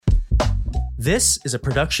This is a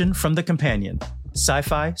production from The Companion,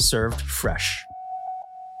 sci-fi served fresh.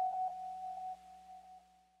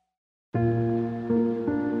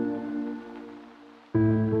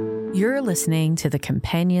 You're listening to The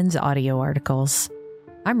Companion's audio articles.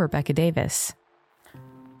 I'm Rebecca Davis.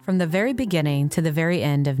 From the very beginning to the very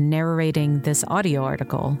end of narrating this audio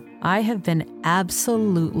article, I have been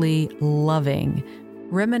absolutely loving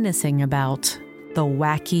reminiscing about the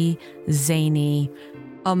wacky, zany,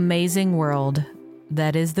 amazing world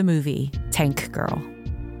that is the movie Tank Girl.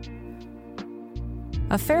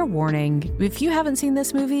 A fair warning, if you haven't seen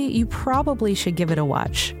this movie, you probably should give it a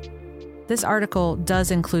watch. This article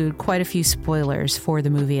does include quite a few spoilers for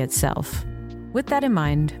the movie itself. With that in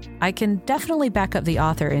mind, I can definitely back up the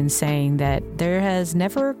author in saying that there has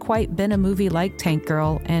never quite been a movie like Tank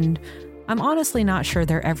Girl, and I'm honestly not sure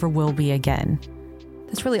there ever will be again.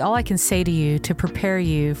 That's really all I can say to you to prepare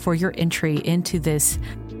you for your entry into this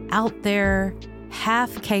out there,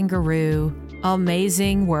 half kangaroo,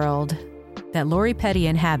 amazing world that Lori Petty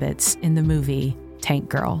inhabits in the movie Tank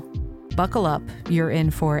Girl. Buckle up, you're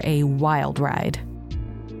in for a wild ride.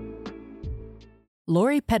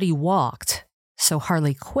 Lori Petty walked so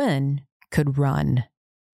Harley Quinn could run.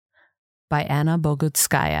 By Anna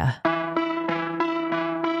Bogutskaya.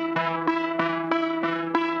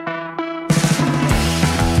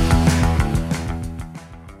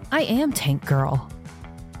 I am Tank Girl.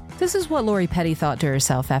 This is what Lori Petty thought to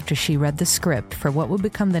herself after she read the script for what would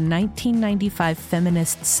become the 1995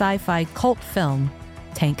 feminist sci-fi cult film,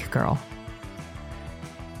 Tank Girl.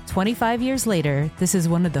 25 years later, this is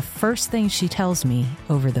one of the first things she tells me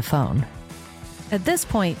over the phone. At this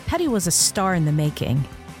point, Petty was a star in the making.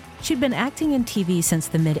 She'd been acting in TV since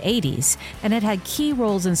the mid-'80s and had had key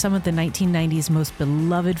roles in some of the 1990s most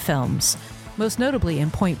beloved films, most notably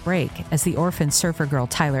in Point Break as the orphan surfer girl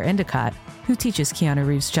Tyler Endicott, who teaches Keanu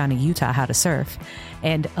Reeves' Johnny Utah how to surf,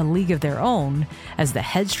 and A League of Their Own as the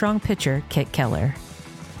headstrong pitcher Kit Keller.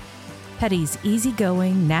 Petty's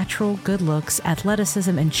easygoing, natural good looks,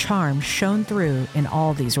 athleticism, and charm shone through in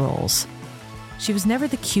all these roles. She was never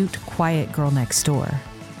the cute, quiet girl next door.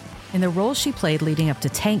 In the roles she played leading up to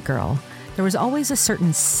Tank Girl, there was always a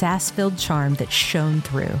certain sass-filled charm that shone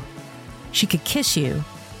through. She could kiss you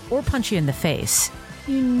or punch you in the face.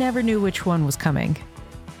 You never knew which one was coming.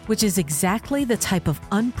 Which is exactly the type of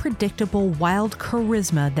unpredictable, wild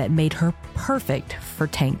charisma that made her perfect for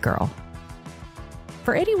Tank Girl.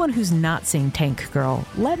 For anyone who's not seen Tank Girl,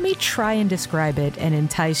 let me try and describe it and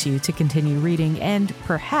entice you to continue reading and,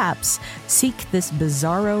 perhaps, seek this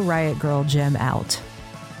bizarro riot girl gem out.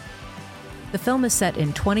 The film is set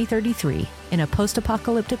in 2033 in a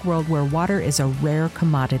post-apocalyptic world where water is a rare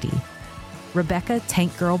commodity. Rebecca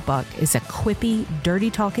Tank Girl Buck is a quippy,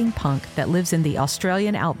 dirty-talking punk that lives in the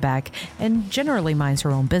Australian outback and generally minds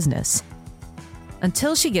her own business.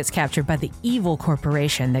 Until she gets captured by the evil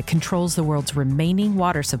corporation that controls the world's remaining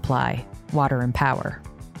water supply, Water and Power,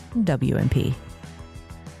 W&P.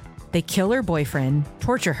 They kill her boyfriend,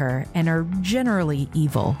 torture her, and are generally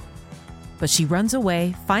evil. But she runs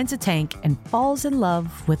away, finds a tank, and falls in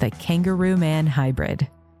love with a kangaroo man hybrid.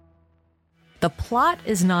 The plot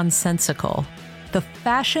is nonsensical. The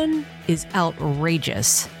fashion is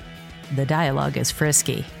outrageous. The dialogue is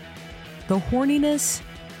frisky. The horniness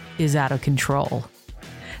is out of control.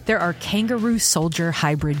 There are kangaroo soldier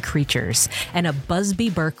hybrid creatures and a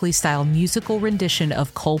Busby Berkeley-style musical rendition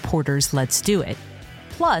of Cole Porter's Let's Do It,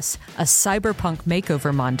 plus a cyberpunk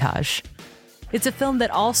makeover montage. It's a film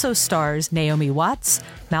that also stars Naomi Watts,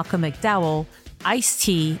 Malcolm McDowell,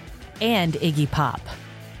 Ice-T, and Iggy Pop.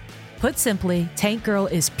 Put simply, Tank Girl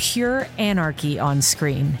is pure anarchy on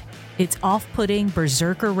screen. It's off-putting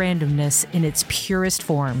berserker randomness in its purest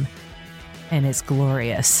form. And it's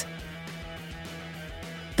glorious.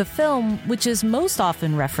 The film, which is most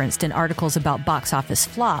often referenced in articles about box office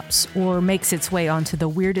flops or makes its way onto the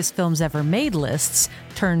weirdest films ever made lists,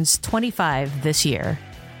 turns 25 this year.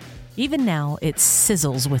 Even now, it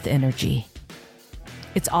sizzles with energy.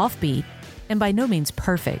 It's offbeat and by no means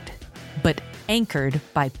perfect, but anchored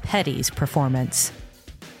by Petty's performance.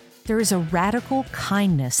 There is a radical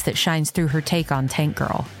kindness that shines through her take on Tank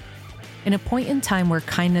Girl. In a point in time where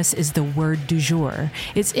kindness is the word du jour,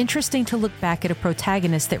 it's interesting to look back at a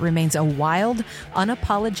protagonist that remains a wild,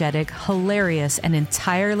 unapologetic, hilarious, and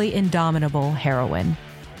entirely indomitable heroine.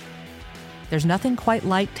 There's nothing quite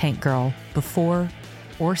like Tank Girl before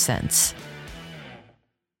or since.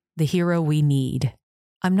 The hero we need.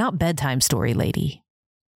 I'm not bedtime story lady.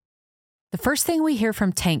 The first thing we hear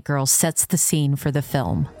from Tank Girl sets the scene for the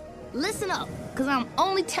film. Listen up, because I'm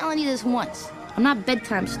only telling you this once. I'm not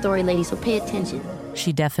bedtime story lady, so pay attention.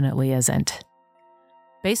 She definitely isn't.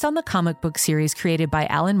 Based on the comic book series created by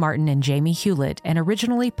Alan Martin and Jamie Hewlett and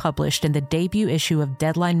originally published in the debut issue of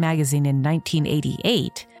Deadline magazine in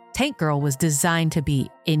 1988, Tank Girl was designed to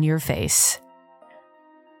be in your face.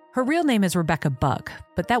 Her real name is Rebecca Buck,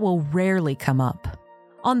 but that will rarely come up.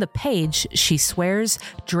 On the page, she swears,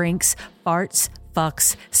 drinks, farts,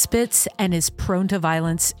 fucks, spits, and is prone to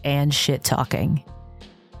violence and shit-talking.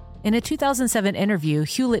 In a 2007 interview,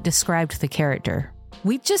 Hewlett described the character.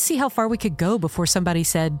 "We'd just see how far we could go before somebody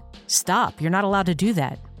said, 'Stop, you're not allowed to do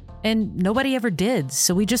that.' And nobody ever did,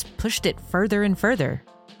 so we just pushed it further and further."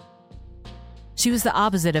 She was the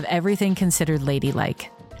opposite of everything considered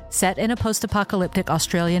ladylike. Set in a post-apocalyptic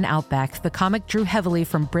Australian outback, the comic drew heavily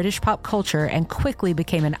from British pop culture and quickly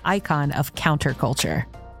became an icon of counterculture.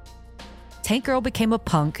 Tank Girl became a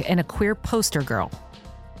punk and a queer poster girl.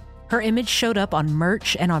 Her image showed up on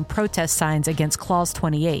merch and on protest signs against Clause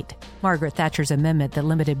 28, Margaret Thatcher's amendment that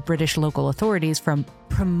limited British local authorities from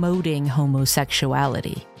promoting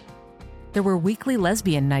homosexuality. There were weekly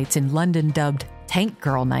lesbian nights in London dubbed Tank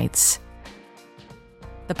Girl Nights.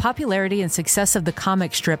 The popularity and success of the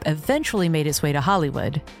comic strip eventually made its way to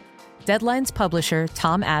Hollywood. Deadline's publisher,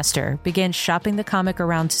 Tom Astor, began shopping the comic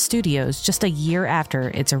around to studios just a year after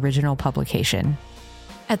its original publication.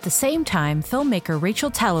 At the same time, filmmaker Rachel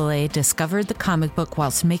Talalay discovered the comic book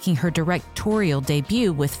whilst making her directorial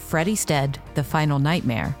debut with Freddy's Dead: The Final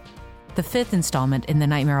Nightmare, the fifth installment in the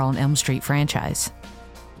Nightmare on Elm Street franchise.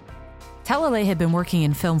 Talalay had been working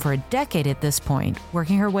in film for a decade at this point,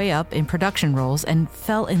 working her way up in production roles, and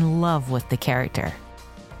fell in love with the character.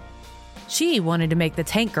 She wanted to make the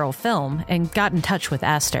Tank Girl film and got in touch with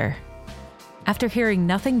Astor. After hearing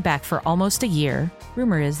nothing back for almost a year,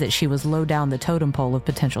 rumor is that she was low down the totem pole of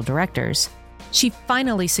potential directors, she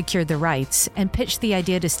finally secured the rights and pitched the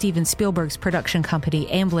idea to Steven Spielberg's production company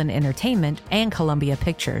Amblin Entertainment and Columbia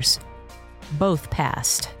Pictures. Both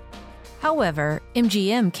passed. However,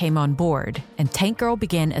 MGM came on board, and Tank Girl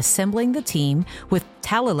began assembling the team with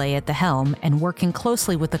Talalay at the helm and working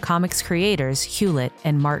closely with the comics creators Hewlett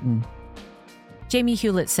and Martin. Jamie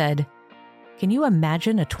Hewlett said, "Can you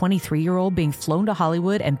imagine a 23-year-old being flown to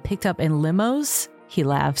Hollywood and picked up in limos?" He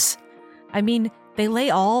laughs. "I mean, they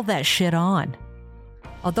lay all that shit on."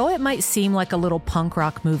 Although it might seem like a little punk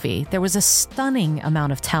rock movie, there was a stunning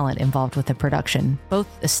amount of talent involved with the production, both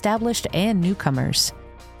established and newcomers.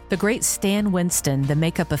 The great Stan Winston, the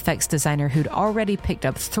makeup effects designer who'd already picked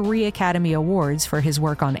up 3 Academy Awards for his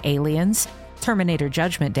work on Aliens, Terminator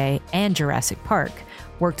Judgment Day, and Jurassic Park,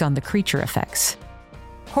 worked on the creature effects.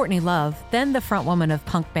 Courtney Love, then the frontwoman of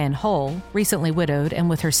punk band Hole, recently widowed and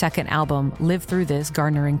with her second album, Live Through This,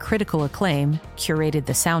 garnering critical acclaim, curated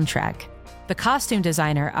the soundtrack. The costume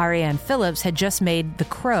designer, Ariane Phillips, had just made The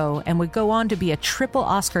Crow and would go on to be a triple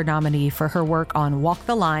Oscar nominee for her work on Walk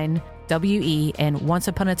the Line, W.E., and Once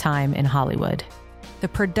Upon a Time in Hollywood. The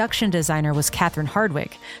production designer was Catherine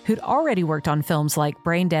Hardwicke, who'd already worked on films like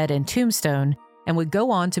Brain Dead and Tombstone, and would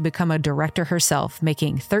go on to become a director herself,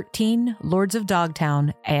 making 13, Lords of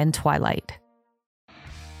Dogtown, and Twilight.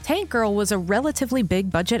 Tank Girl was a relatively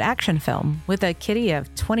big-budget action film, with a kitty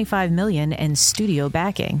of $25 million and studio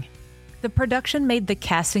backing. The production made the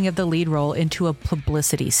casting of the lead role into a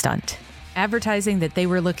publicity stunt, advertising that they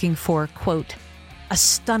were looking for, quote, "a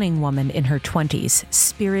stunning woman in her 20s,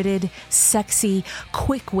 spirited, sexy,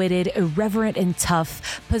 quick-witted, irreverent and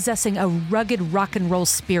tough, possessing a rugged rock and roll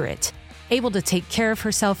spirit, able to take care of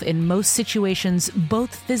herself in most situations,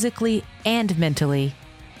 both physically and mentally,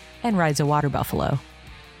 and rides a water buffalo.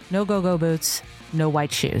 No go-go boots, no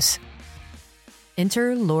white shoes."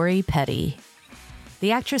 Enter Lori Petty.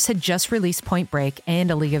 The actress had just released Point Break and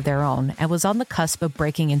A League of Their Own and was on the cusp of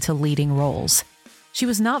breaking into leading roles. She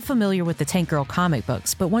was not familiar with the Tank Girl comic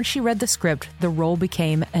books, but once she read the script, the role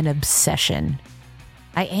became an obsession.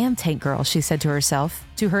 "I am Tank Girl," she said to herself,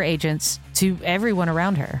 to her agents, to everyone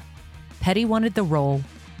around her. Petty wanted the role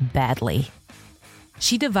badly.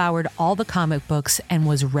 She devoured all the comic books and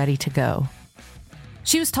was ready to go.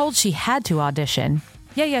 She was told she had to audition.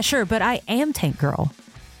 Yeah, sure, but I am Tank Girl."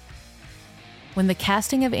 When the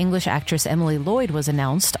casting of English actress Emily Lloyd was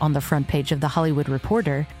announced on the front page of The Hollywood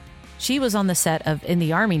Reporter, she was on the set of In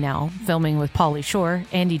the Army Now, filming with Pauly Shore,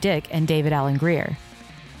 Andy Dick, and David Alan Grier.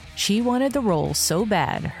 She wanted the role so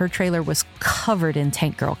bad, her trailer was covered in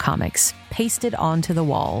Tank Girl comics, pasted onto the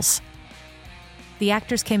walls. The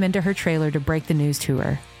actors came into her trailer to break the news to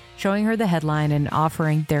her, showing her the headline and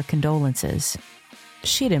offering their condolences.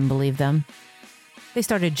 She didn't believe them. They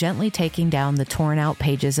started gently taking down the torn-out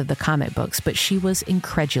pages of the comic books, but she was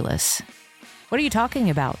incredulous. "What are you talking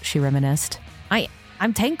about?" she reminisced.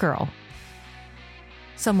 I'm Tank Girl."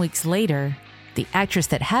 Some weeks later, The actress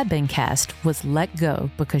that had been cast was let go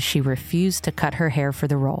because she refused to cut her hair for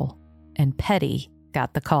the role, and Petty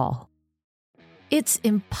got the call. It's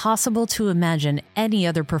impossible to imagine any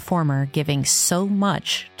other performer giving so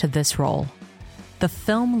much to this role. The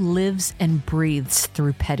film lives and breathes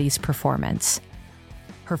through Petty's performance.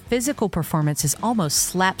 Her physical performance is almost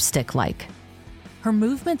slapstick-like. Her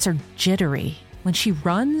movements are jittery. When she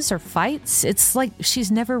runs or fights, it's like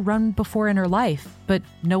she's never run before in her life, but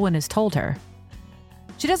no one has told her.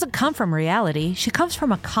 She doesn't come from reality. She comes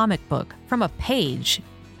from a comic book, from a page,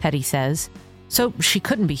 Petty says, so she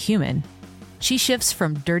couldn't be human. She shifts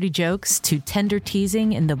from dirty jokes to tender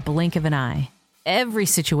teasing in the blink of an eye. Every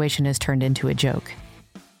situation is turned into a joke.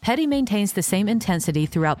 Petty maintains the same intensity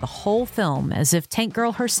throughout the whole film, as if Tank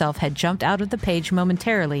Girl herself had jumped out of the page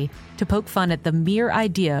momentarily to poke fun at the mere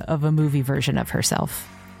idea of a movie version of herself.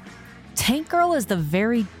 Tank Girl is the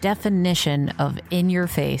very definition of in your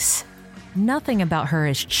face. Nothing about her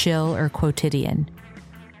is chill or quotidian.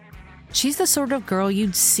 She's the sort of girl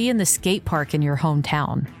you'd see in the skate park in your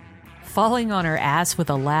hometown, falling on her ass with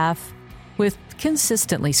a laugh, with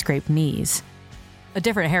consistently scraped knees. A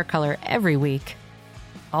different hair color every week.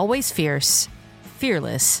 Always fierce,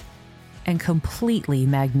 fearless, and completely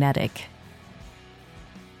magnetic.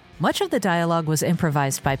 Much of the dialogue was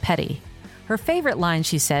improvised by Petty. Her favorite line,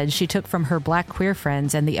 she said, she took from her black queer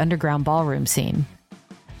friends and the underground ballroom scene.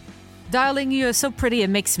 "Darling, you are so pretty it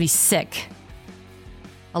makes me sick."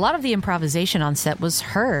 A lot of the improvisation on set was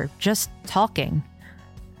her just talking.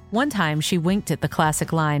 One time, she winked at the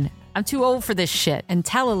classic line, "I'm too old for this shit," and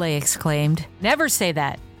Talalay exclaimed, "Never say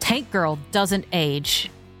that. Tank Girl doesn't age."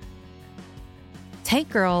 Tank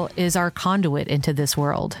Girl is our conduit into this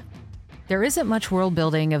world. There isn't much world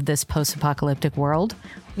building of this post-apocalyptic world.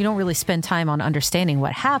 We don't really spend time on understanding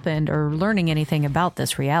what happened or learning anything about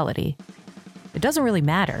this reality. It doesn't really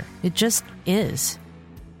matter. It just is.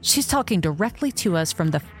 She's talking directly to us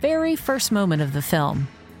from the very first moment of the film,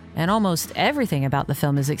 and almost everything about the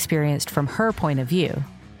film is experienced from her point of view.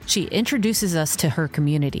 She introduces us to her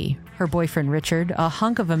community, her boyfriend Richard, a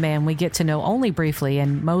hunk of a man we get to know only briefly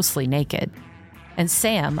and mostly naked, and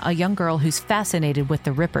Sam, a young girl who's fascinated with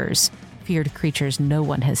the Rippers, feared creatures no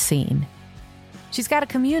one has seen. She's got a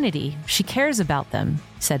community. She cares about them,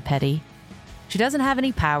 said Petty. She doesn't have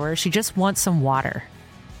any power. She just wants some water.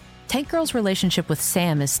 Tank Girl's relationship with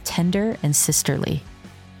Sam is tender and sisterly.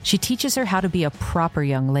 She teaches her how to be a proper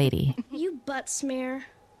young lady. You butt smear.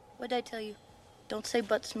 What'd I tell you? Don't say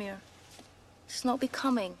butt smear. It's not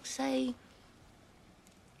becoming. Say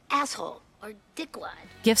asshole or dickwad.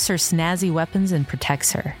 Gifts her snazzy weapons and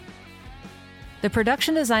protects her. The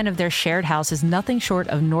production design of their shared house is nothing short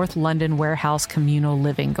of North London warehouse communal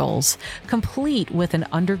living goals, complete with an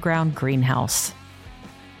underground greenhouse.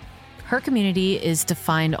 Her community is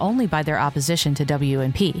defined only by their opposition to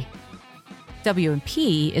W&P.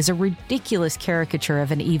 W&P is a ridiculous caricature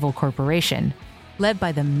of an evil corporation, led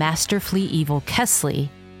by the masterfully evil Kesley,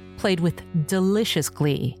 played with delicious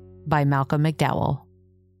glee by Malcolm McDowell.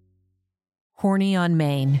 Horny on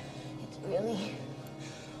Main. It's really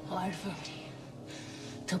hard for me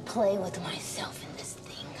to play with myself in this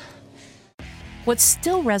thing. What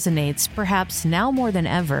still resonates, perhaps now more than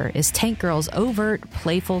ever, is Tank Girl's overt,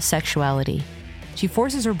 playful sexuality. She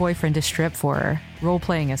forces her boyfriend to strip for her,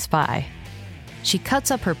 role-playing a spy. She cuts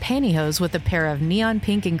up her pantyhose with a pair of neon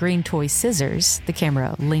pink and green toy scissors, the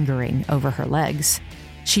camera lingering over her legs.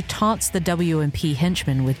 She taunts the W&P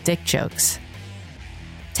henchman with dick jokes.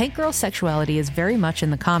 Tank Girl's sexuality is very much in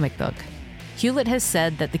the comic book. Hewlett has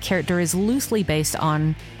said that the character is loosely based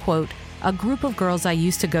on, quote, a group of girls I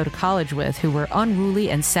used to go to college with who were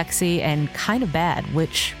unruly and sexy and kind of bad,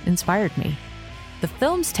 which inspired me. The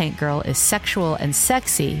film's Tank Girl is sexual and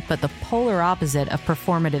sexy, but the polar opposite of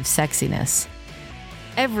performative sexiness.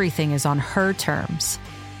 Everything is on her terms.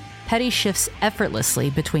 Petty shifts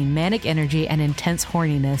effortlessly between manic energy and intense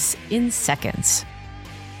horniness in seconds.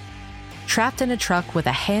 Trapped in a truck with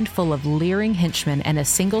a handful of leering henchmen and a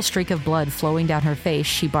single streak of blood flowing down her face,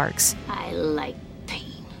 she barks, I like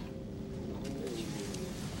pain.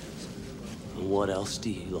 What else do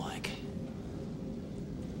you like?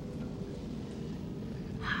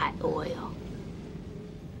 Hot oil.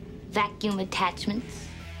 Vacuum attachments.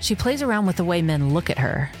 She plays around with the way men look at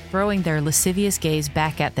her, throwing their lascivious gaze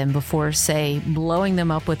back at them before, say, blowing them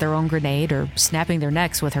up with their own grenade or snapping their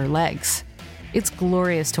necks with her legs. It's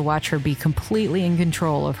glorious to watch her be completely in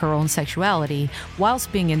control of her own sexuality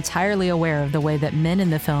whilst being entirely aware of the way that men in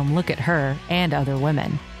the film look at her and other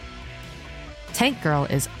women. Tank Girl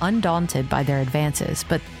is undaunted by their advances,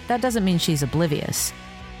 but that doesn't mean she's oblivious.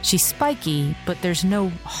 She's spiky, but there's no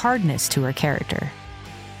hardness to her character.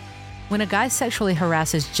 When a guy sexually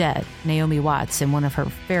harasses Jet, Naomi Watts, in one of her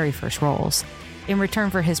very first roles, in return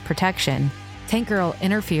for his protection, Tank Girl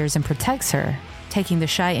interferes and protects her, taking the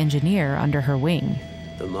shy engineer under her wing.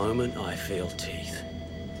 The moment I feel teeth,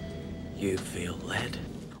 you feel lead.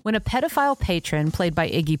 When a pedophile patron, played by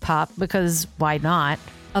Iggy Pop, because why not,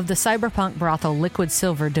 of the cyberpunk brothel Liquid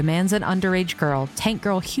Silver demands an underage girl, Tank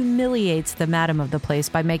Girl humiliates the madam of the place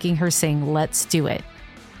by making her sing Let's Do It,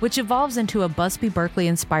 which evolves into a Busby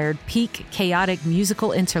Berkeley-inspired peak chaotic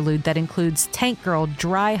musical interlude that includes Tank Girl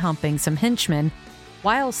dry humping some henchmen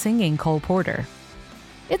while singing Cole Porter.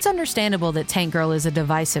 It's understandable that Tank Girl is a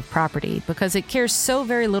divisive property because it cares so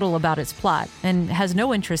very little about its plot and has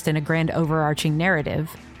no interest in a grand overarching narrative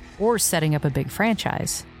or setting up a big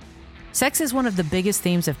franchise. Sex is one of the biggest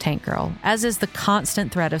themes of Tank Girl, as is the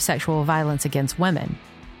constant threat of sexual violence against women.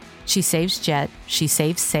 She saves Jet, she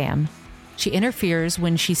saves Sam, she interferes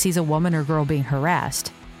when she sees a woman or girl being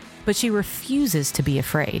harassed, but she refuses to be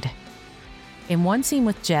afraid. In one scene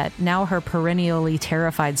with Jet, now her perennially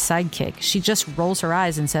terrified sidekick, she just rolls her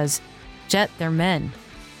eyes and says, "Jet, they're men."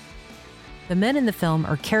 The men in the film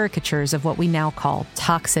are caricatures of what we now call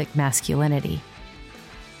toxic masculinity.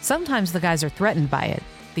 Sometimes the guys are threatened by it.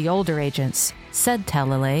 The older agents, said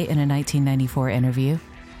Talalay in a 1994 interview.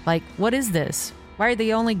 Like, what is this? Why are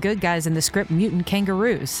the only good guys in the script mutant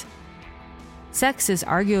kangaroos? Sex is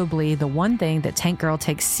arguably the one thing that Tank Girl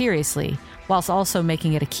takes seriously, whilst also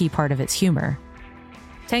making it a key part of its humor.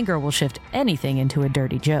 Tank Girl will shift anything into a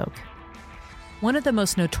dirty joke. One of the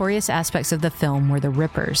most notorious aspects of the film were the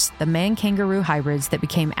Rippers, the man-kangaroo hybrids that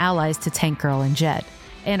became allies to Tank Girl and Jet,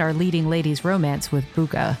 and our leading lady's romance with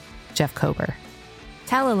Booga, Jeff Kober.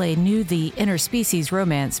 Talalay knew the interspecies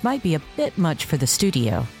romance might be a bit much for the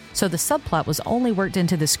studio, so the subplot was only worked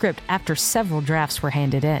into the script after several drafts were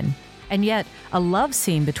handed in. And yet, a love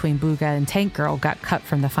scene between Booga and Tank Girl got cut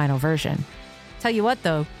from the final version. Tell you what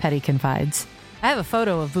though, Petty confides, I have a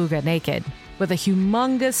photo of Booga naked, with a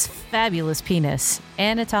humongous, fabulous penis,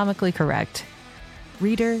 anatomically correct.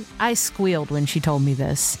 Reader, I squealed when she told me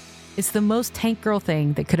this. It's the most Tank Girl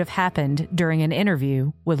thing that could have happened during an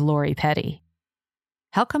interview with Lori Petty.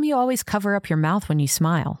 How come you always cover up your mouth when you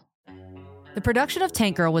smile? The production of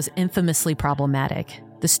Tank Girl was infamously problematic.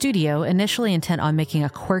 The studio, initially intent on making a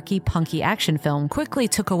quirky, punky action film, quickly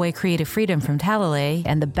took away creative freedom from Talalay,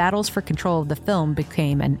 and the battles for control of the film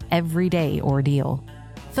became an everyday ordeal.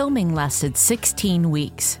 Filming lasted 16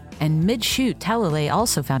 weeks, and mid-shoot, Talalay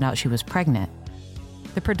also found out she was pregnant.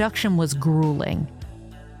 The production was grueling.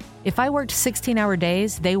 If I worked 16-hour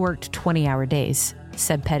days, they worked 20-hour days,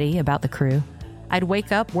 said Petty about the crew. I'd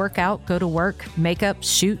wake up, work out, go to work, makeup,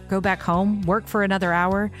 shoot, go back home, work for another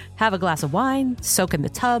hour, have a glass of wine, soak in the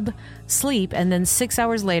tub, sleep, and then 6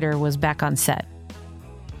 hours later was back on set.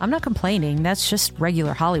 I'm not complaining, that's just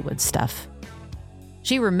regular Hollywood stuff.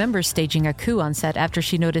 She remembers staging a coup on set after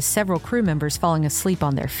she noticed several crew members falling asleep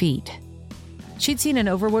on their feet. She'd seen an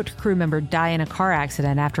overworked crew member die in a car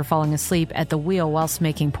accident after falling asleep at the wheel whilst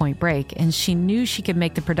making Point Break, and she knew she could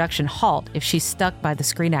make the production halt if she stuck by the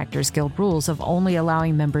Screen Actors Guild rules of only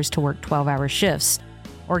allowing members to work 12-hour shifts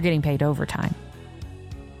or getting paid overtime.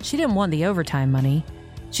 She didn't want the overtime money.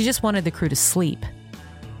 She just wanted the crew to sleep.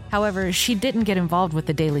 However, she didn't get involved with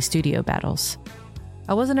the daily studio battles.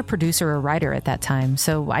 I wasn't a producer or writer at that time,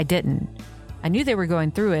 so I didn't. I knew they were going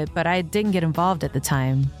through it, but I didn't get involved at the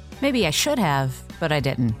time. Maybe I should have, but I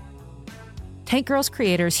didn't. Tank Girl's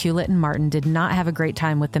creators Hewlett and Martin did not have a great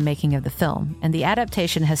time with the making of the film, and the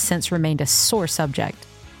adaptation has since remained a sore subject.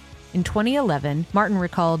 In 2011, Martin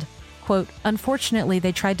recalled, quote, "Unfortunately,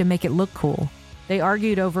 they tried to make it look cool. They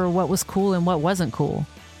argued over what was cool and what wasn't cool.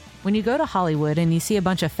 When you go to Hollywood and you see a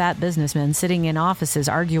bunch of fat businessmen sitting in offices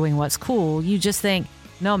arguing what's cool, you just think,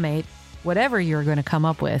 no, mate, whatever you're going to come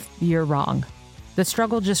up with, you're wrong." The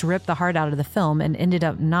struggle just ripped the heart out of the film and ended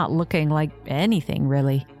up not looking like anything,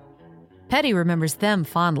 really. Petty remembers them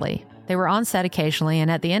fondly. They were on set occasionally,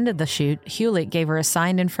 and at the end of the shoot, Hewlett gave her a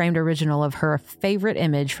signed and framed original of her favorite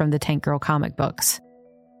image from the Tank Girl comic books.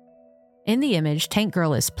 In the image, Tank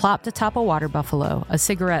Girl is plopped atop a water buffalo, a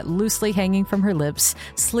cigarette loosely hanging from her lips,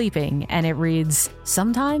 sleeping, and it reads,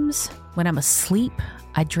 "Sometimes, when I'm asleep,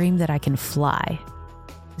 I dream that I can fly."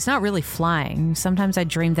 It's not really flying. Sometimes I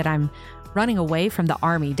dream that I'm running away from the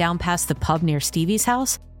army down past the pub near Stevie's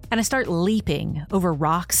house, and I start leaping over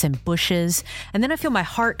rocks and bushes, and then I feel my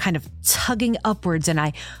heart kind of tugging upwards, and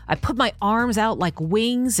I put my arms out like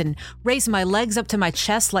wings and raise my legs up to my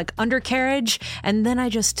chest like undercarriage, and then I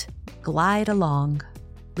just glide along,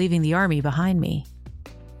 leaving the army behind me.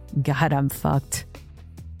 God, I'm fucked.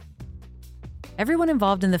 Everyone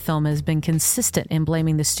involved in the film has been consistent in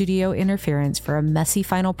blaming the studio interference for a messy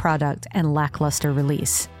final product and lackluster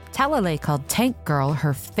release. Talalay called Tank Girl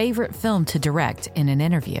her favorite film to direct in an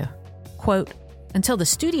interview. Quote, "Until the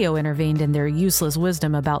studio intervened in their useless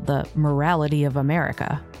wisdom about the morality of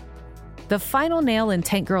America." The final nail in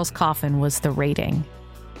Tank Girl's coffin was the rating.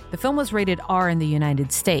 The film was rated R in the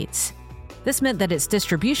United States. This meant that its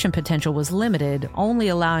distribution potential was limited, only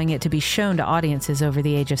allowing it to be shown to audiences over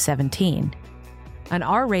the age of 17. An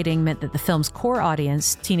R rating meant that the film's core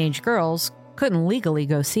audience, teenage girls, couldn't legally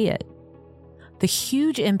go see it. The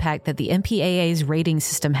huge impact that the MPAA's rating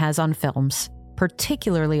system has on films,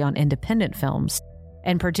 particularly on independent films,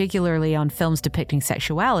 and particularly on films depicting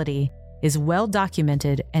sexuality, is well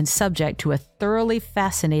documented and subject to a thoroughly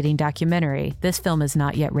fascinating documentary, This Film Is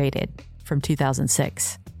Not Yet Rated, from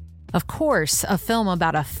 2006. Of course, a film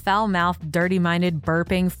about a foul-mouthed, dirty-minded,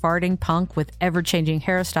 burping, farting punk with ever-changing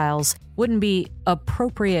hairstyles wouldn't be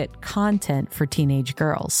appropriate content for teenage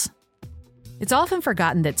girls. It's often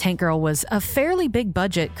forgotten that Tank Girl was a fairly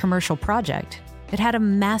big-budget commercial project. It had a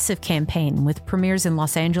massive campaign with premieres in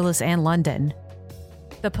Los Angeles and London.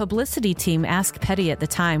 The publicity team asked Petty at the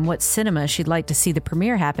time what cinema she'd like to see the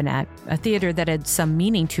premiere happen at, a theater that had some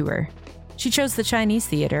meaning to her. She chose the Chinese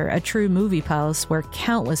Theater, a true movie palace where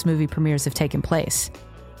countless movie premieres have taken place.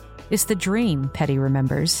 It's the dream, Petty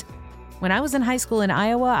remembers. When I was in high school in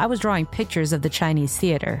Iowa, I was drawing pictures of the Chinese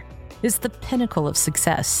Theater. It's the pinnacle of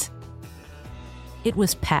success. It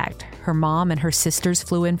was packed. Her mom and her sisters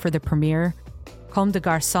flew in for the premiere. Comme des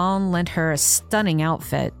Garçons lent her a stunning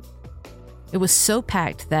outfit. It was so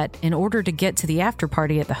packed that in order to get to the after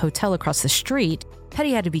party at the hotel across the street,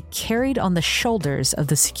 Petty had to be carried on the shoulders of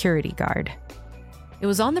the security guard. It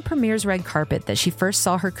was on the premiere's red carpet that she first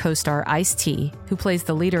saw her co-star Ice-T, who plays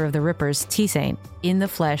the leader of the Rippers, T-Saint, in the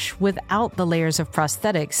flesh without the layers of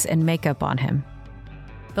prosthetics and makeup on him.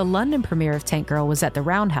 The London premiere of Tank Girl was at the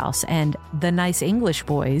Roundhouse, and the Nice English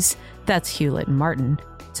Boys, that's Hewlett and Martin,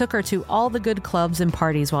 took her to all the good clubs and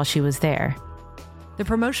parties while she was there. The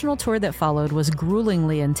promotional tour that followed was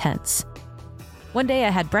gruelingly intense. One day I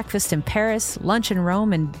had breakfast in Paris, lunch in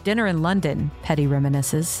Rome, and dinner in London, Petty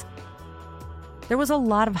reminisces. There was a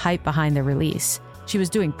lot of hype behind the release. She was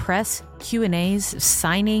doing press, Q&As,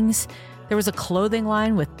 signings. There was a clothing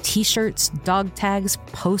line with t-shirts, dog tags,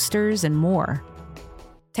 posters, and more.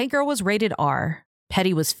 Tank Girl was rated R.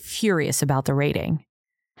 Petty was furious about the rating.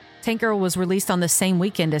 Tank Girl was released on the same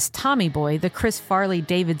weekend as Tommy Boy, the Chris Farley,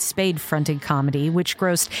 David Spade-fronted comedy, which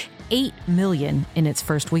grossed $8 million in its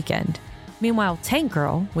first weekend. Meanwhile, Tank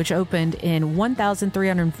Girl, which opened in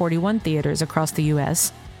 1,341 theaters across the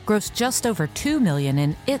U.S., grossed just over $2 million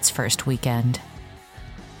in its first weekend.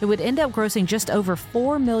 It would end up grossing just over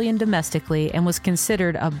 $4 million domestically and was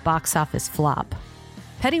considered a box office flop.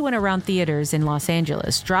 Petty went around theaters in Los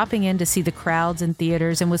Angeles, dropping in to see the crowds in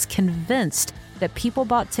theaters, and was convinced that people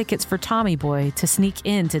bought tickets for Tommy Boy to sneak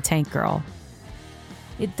into Tank Girl.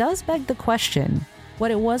 It does beg the question what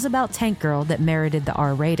it was about Tank Girl that merited the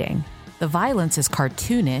R rating. The violence is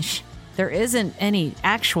cartoonish, there isn't any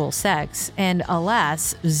actual sex, and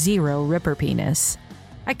alas, zero Ripper penis.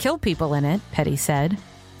 I killed people in it, Petty said,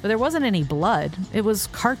 but there wasn't any blood. It was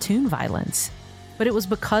cartoon violence. But it was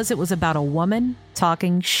because it was about a woman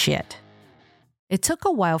talking shit. It took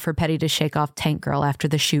a while for Petty to shake off Tank Girl after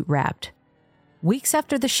the shoot wrapped. Weeks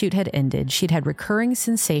after the shoot had ended, she'd had recurring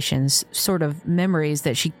sensations, sort of memories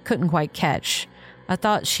that she couldn't quite catch, a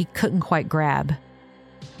thought she couldn't quite grab.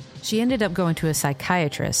 She ended up going to a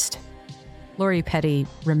psychiatrist. Lori Petty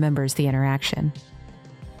remembers the interaction.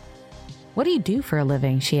 "What do you do for a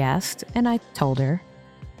living?" she asked, and I told her.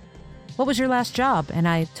 "What was your last job?" And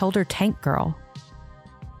I told her Tank Girl.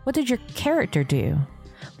 "What did your character do?"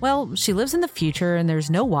 "Well, she lives in the future and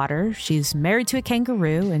there's no water. She's married to a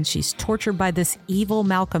kangaroo and she's tortured by this evil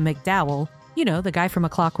Malcolm McDowell. You know, the guy from A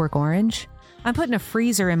Clockwork Orange. I'm put in a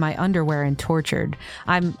freezer in my underwear and tortured.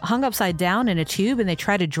 I'm hung upside down in a tube and they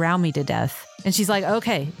try to drown me to death." And she's like,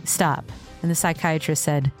 "Okay, stop." And the psychiatrist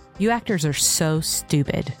said, "You actors are so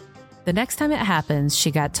stupid. The next time it happens," she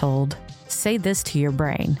got told, "say this to your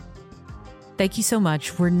brain. Thank you so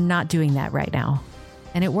much. We're not doing that right now."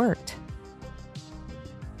 And it worked.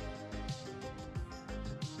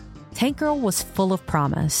 Tank Girl was full of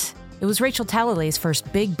promise. It was Rachel Talalay's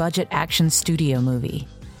first big-budget action studio movie.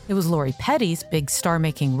 It was Lori Petty's big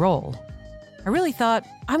star-making role. I really thought,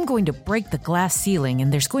 I'm going to break the glass ceiling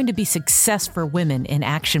and there's going to be success for women in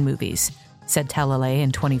action movies, said Talalay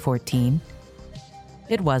in 2014.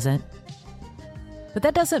 It wasn't. But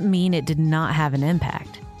that doesn't mean it did not have an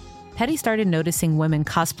impact. Petty started noticing women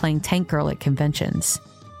cosplaying Tank Girl at conventions.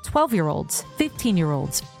 12-year-olds,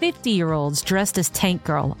 15-year-olds, 50-year-olds dressed as Tank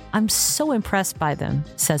Girl. I'm so impressed by them,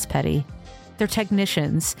 says Petty. They're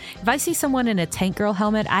technicians. If I see someone in a Tank Girl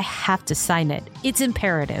helmet, I have to sign it. It's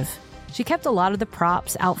imperative. She kept a lot of the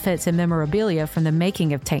props, outfits, and memorabilia from the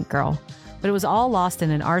making of Tank Girl, but it was all lost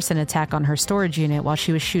in an arson attack on her storage unit while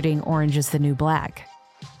she was shooting Orange is the New Black.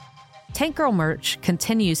 Tank Girl merch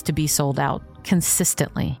continues to be sold out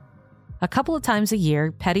consistently. A couple of times a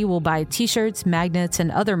year, Petty will buy t-shirts, magnets,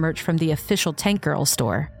 and other merch from the official Tank Girl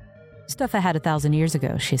store. Stuff I had 1,000 years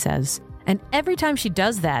ago, she says. And every time she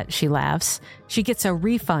does that, she laughs, she gets a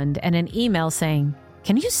refund and an email saying,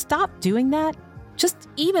 "Can you stop doing that? Just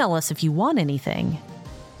email us if you want anything."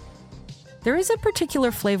 There is a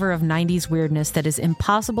particular flavor of 90s weirdness that is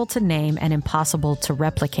impossible to name and impossible to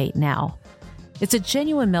replicate now. It's a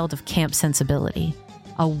genuine meld of camp sensibility,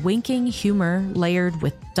 a winking humor layered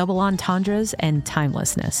with double entendres and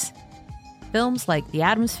timelessness. Films like The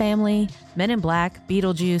Addams Family, Men in Black,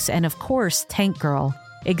 Beetlejuice, and of course Tank Girl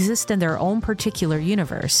exist in their own particular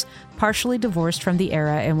universe, partially divorced from the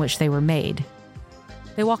era in which they were made.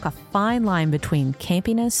 They walk a fine line between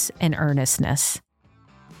campiness and earnestness.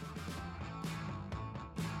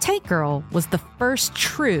 Tank Girl was the first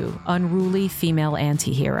true unruly female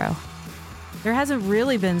anti-hero. There hasn't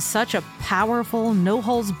really been such a powerful,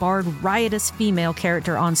 no-holds-barred, riotous female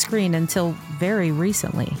character on screen until very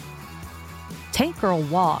recently. Tank Girl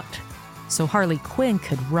walked, so Harley Quinn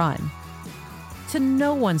could run. To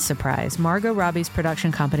no one's surprise, Margot Robbie's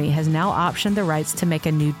production company has now optioned the rights to make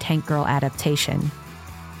a new Tank Girl adaptation.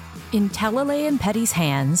 In Talalay and Petty's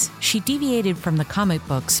hands, she deviated from the comic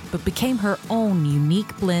books but became her own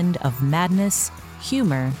unique blend of madness,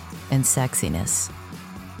 humor, and sexiness.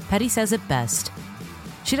 Petty says it best.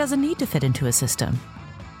 She doesn't need to fit into a system.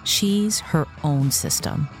 She's her own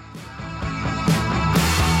system.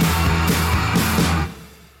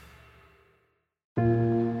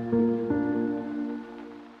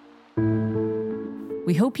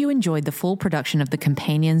 We hope you enjoyed the full production of the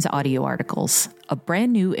Companion's audio articles, a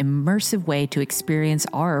brand new immersive way to experience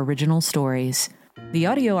our original stories. The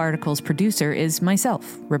audio articles producer is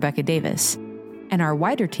myself, Rebecca Davis, and our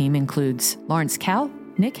wider team includes Lawrence Cow,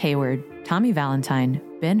 Nick Hayward, Tommy Valentine,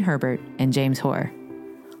 Ben Herbert, and James Hoare.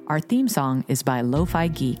 Our theme song is by Lo-Fi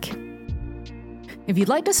Geek. If you'd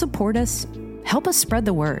like to support us, help us spread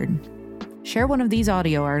the word. Share one of these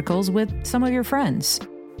audio articles with some of your friends.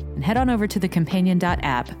 And head on over to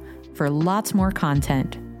thecompanion.app for lots more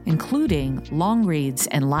content, including long reads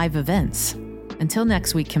and live events. Until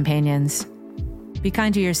next week, companions, be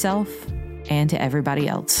kind to yourself and to everybody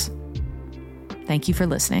else. Thank you for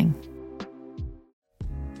listening.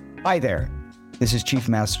 Hi there. This is Chief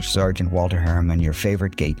Master Sergeant Walter Harriman, your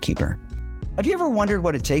favorite gatekeeper. Have you ever wondered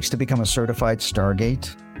what it takes to become a certified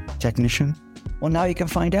Stargate technician? Well, now you can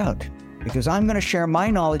find out, because I'm going to share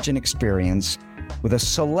my knowledge and experience with a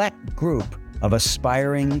select group of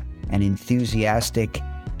aspiring and enthusiastic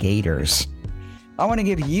gators. I want to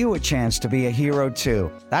give you a chance to be a hero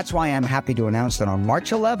too. That's why I'm happy to announce that on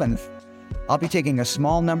March 11th, I'll be taking a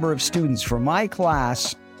small number of students for my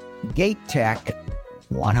class, Gate Tech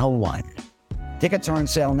 101. Tickets are on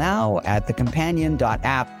sale now at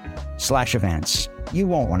thecompanion.app/events. You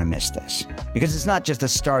won't want to miss this, because it's not just a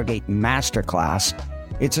Stargate Masterclass,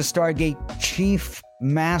 it's a Stargate Chief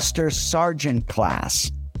Master Sergeant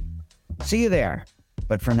class. See you there.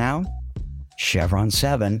 But for now, Chevron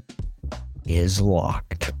 7 is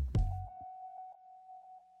locked.